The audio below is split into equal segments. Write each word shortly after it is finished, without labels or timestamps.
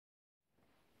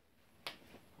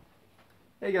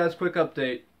Hey guys, quick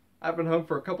update. I've been home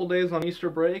for a couple days on Easter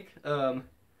break. I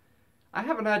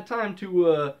haven't had time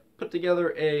to put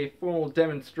together a formal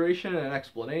demonstration and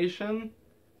explanation,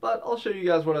 but I'll show you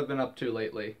guys what I've been up to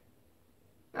lately.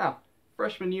 Now,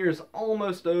 freshman year is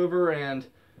almost over, and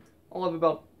I'll have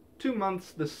about 2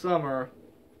 months this summer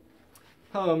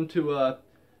home to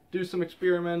do some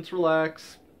experiments,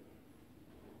 relax.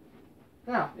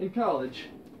 Now, in college,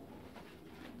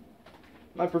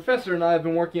 my professor and I have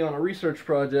been working on a research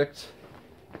project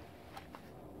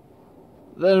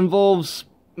that involves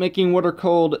making what are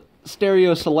called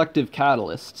stereoselective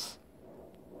catalysts.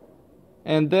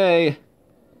 And they're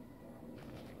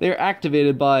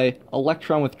activated by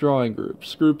electron withdrawing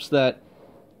groups that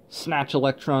snatch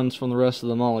electrons from the rest of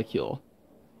the molecule.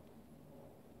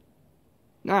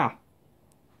 Now,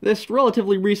 this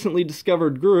relatively recently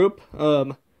discovered group,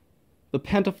 the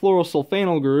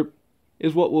pentafluorosulfanyl group,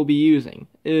 is what we'll be using.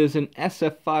 It is an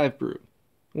SF5 group.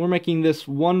 We're making this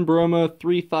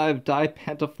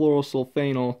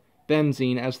 1-bromo-3,5-dipentafluorosulfanyl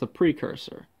benzene as the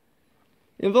precursor.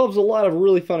 It involves a lot of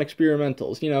really fun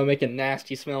experimentals, making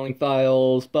nasty smelling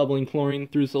thiols, bubbling chlorine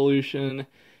through solution,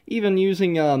 even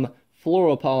using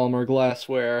fluoropolymer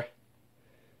glassware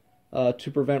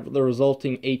to prevent the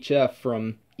resulting HF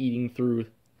from eating through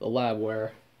the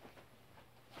labware.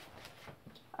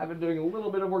 I've been doing a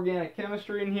little bit of organic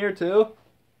chemistry in here too.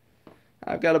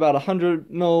 I've got about 100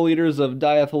 milliliters of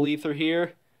diethyl ether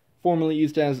here, formerly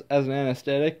used as an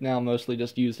anesthetic, now mostly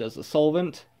just used as a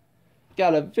solvent.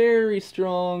 Got a very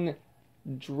strong,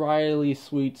 dryly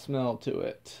sweet smell to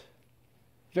it.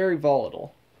 Very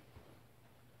volatile.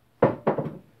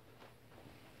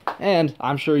 And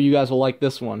I'm sure you guys will like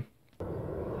this one.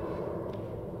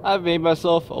 I've made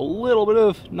myself a little bit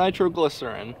of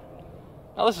nitroglycerin.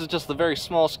 Now this is just the very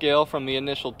small scale from the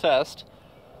initial test.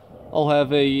 I'll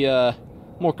have a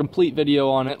more complete video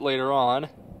on it later on.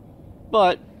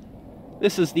 But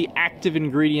this is the active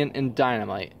ingredient in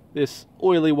dynamite. This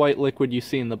oily white liquid you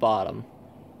see in the bottom.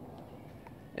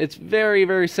 It's very,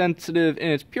 very sensitive in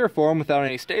its pure form without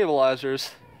any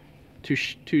stabilizers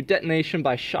to detonation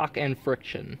by shock and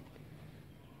friction.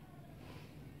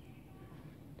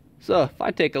 So if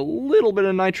I take a little bit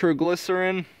of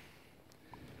nitroglycerin,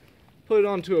 put it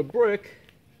onto a brick,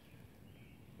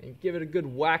 and give it a good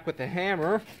whack with a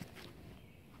hammer.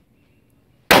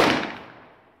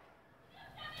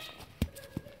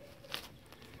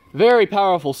 Very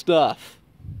powerful stuff.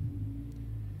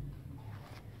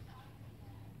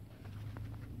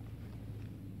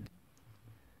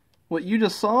 What you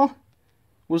just saw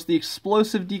was the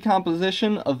explosive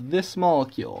decomposition of this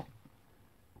molecule.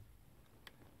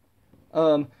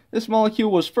 This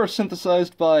molecule was first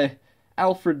synthesized by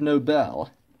Alfred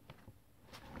Nobel.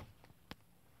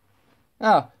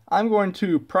 Now, I'm going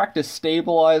to practice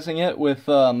stabilizing it with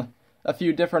a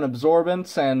few different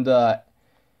absorbents and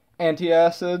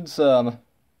antacids,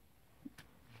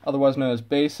 otherwise known as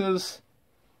bases,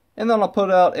 and then I'll put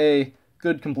out a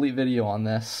good complete video on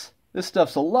this. This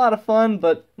stuff's a lot of fun,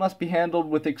 but must be handled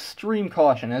with extreme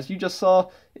caution. As you just saw,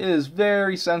 it is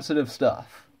very sensitive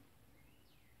stuff.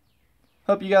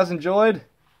 Hope you guys enjoyed.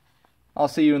 I'll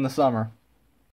see you in the summer.